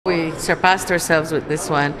We surpassed ourselves with this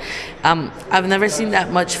one. I've never seen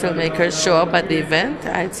that much filmmakers show up at the event.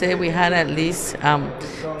 I'd say we had at least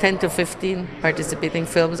 10 to 15 participating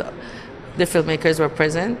films. The filmmakers were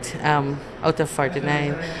present out of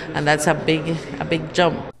 49, and that's a big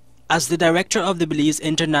jump. As the director of the Belize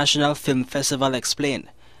International Film Festival explained,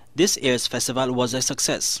 this year's festival was a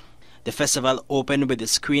success. The festival opened with the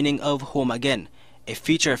screening of Home Again, a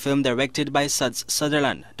feature film directed by Suds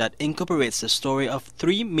Sutherland that incorporates the story of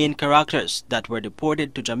three main characters that were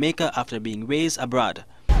deported to Jamaica after being raised abroad.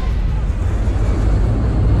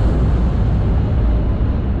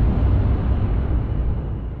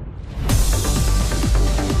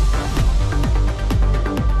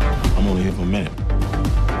 I'm only here for a minute.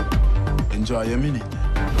 Enjoy your minute.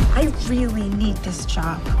 I really need this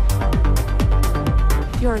job.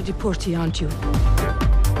 You're a deportee, aren't you?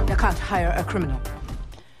 You can't hire a criminal.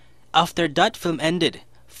 After that film ended,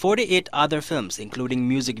 48 other films, including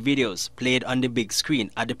music videos, played on the big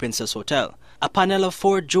screen at the Princess Hotel. A panel of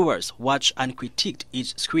 4 jurors watched and critiqued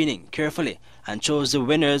each screening carefully and chose the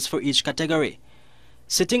winners for each category.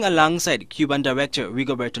 Sitting alongside Cuban director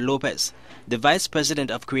Rigoberto Lopez, the Vice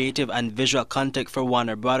President of Creative and Visual Content for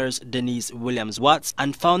Warner Brothers, Denise Williams-Watts,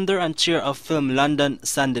 and founder and chair of Film London,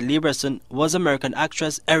 Sandy Lieberson, was American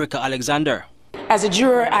actress Erica Alexander. As a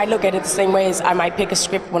juror, I look at it the same way as I might pick a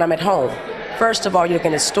script when I'm at home. First of all, you're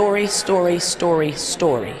looking at story, story, story,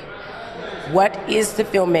 story. What is the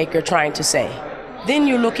filmmaker trying to say? Then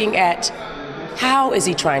you're looking at how is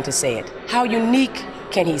he trying to say it? How unique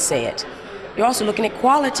can he say it? You're also looking at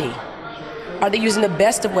quality. Are they using the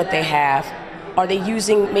best of what they have? Are they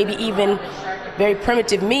using maybe even very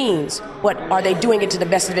primitive means, but are they doing it to the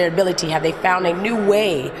best of their ability? Have they found a new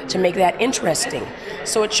way to make that interesting?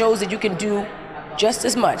 So it shows that you can do just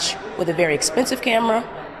as much with a very expensive camera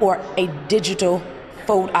or a digital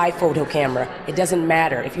iPhoto camera. It doesn't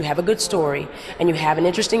matter. If you have a good story and you have an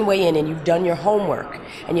interesting way in and you've done your homework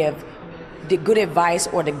and you have the good advice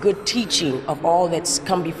or the good teaching of all that's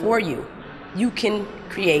come before you, you can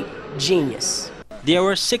create genius. There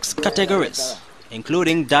were 6 categories,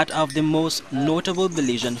 including that of the most notable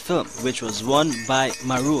Belizean film, which was won by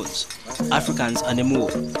Maroons, Africans on the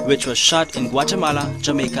Move, which was shot in Guatemala,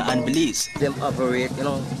 Jamaica, and Belize. Them operate, you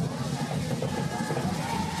know.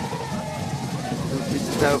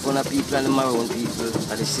 The Tarragona people and the Maroon people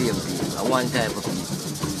are the same people, are one type of people.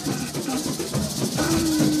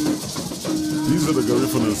 These are the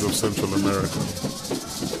Garifuna of Central America.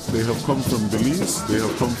 They have come from Belize, they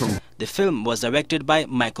have come from... The film was directed by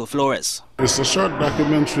Michael Flores. It's a short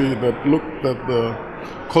documentary that looked at the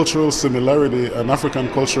cultural similarity and African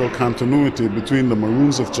cultural continuity between the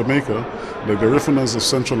Maroons of Jamaica, the Garifunas of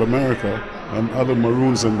Central America, and other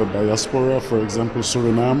Maroons in the diaspora, for example,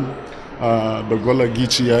 Suriname, the Gullah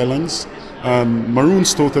Geechee Islands, and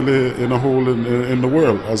Maroons totally in a whole in the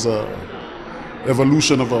world as a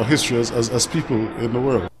evolution of our history as people in the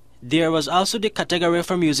world. There was also the category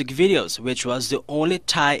for music videos, which was the only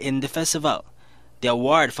tie in the festival. The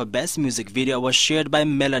award for Best Music Video was shared by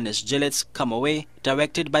Melanis Gillette's Come Away,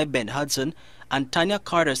 directed by Ben Hudson, and Tanya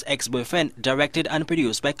Carter's Ex-Boyfriend, directed and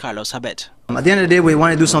produced by Carlos Habet. At the end of the day, we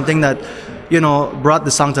want to do something that, brought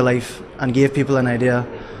the song to life and gave people an idea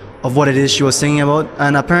of what it is she was singing about.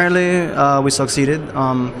 And apparently, we succeeded.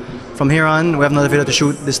 From here on, we have another video to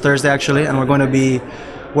shoot this Thursday, actually, and we're going to be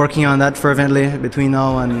working on that fervently between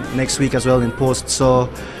now and next week as well in post. So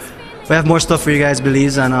we have more stuff for you guys,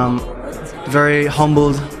 Belize, and very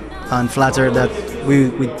humbled and flattered that we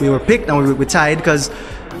were picked and we tied, because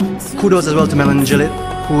kudos as well to Melanie Gillette,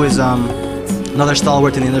 who is another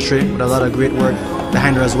stalwart in the industry with a lot of great work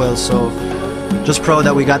behind her as well. So just proud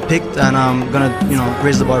that we got picked, and I'm gonna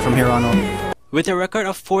raise the bar from here on out. With a record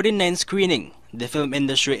of 49 screenings, the film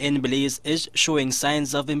industry in Belize is showing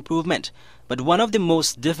signs of improvement, but one of the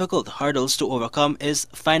most difficult hurdles to overcome is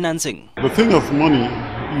financing. The thing of money,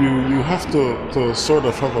 you have to sort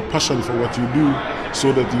of have a passion for what you do,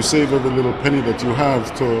 so that you save every little penny that you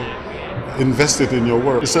have to invest it in your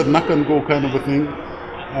work. It's a knock and go kind of a thing,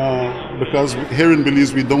 because here in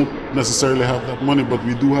Belize we don't necessarily have that money, but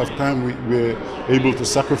we do have time. We're able to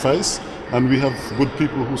sacrifice, and we have good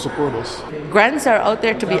people who support us. Grants are out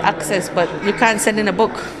there to be accessed, but you can't send in a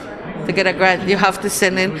book to get a grant. You have to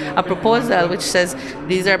send in a proposal which says,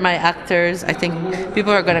 these are my actors. I think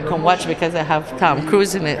people are going to come watch because I have Tom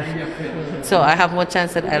Cruise in it. So I have more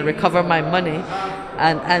chance that I'll recover my money.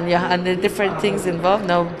 And the different things involved.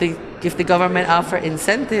 Now, if the government offer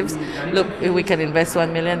incentives, look, we can invest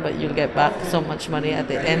 $1 million, but you'll get back so much money at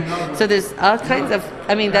the end. So there's all kinds of,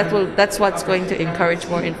 that's what's going to encourage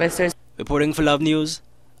more investors. Reporting for Love News,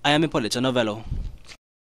 I am Ippolito Novello.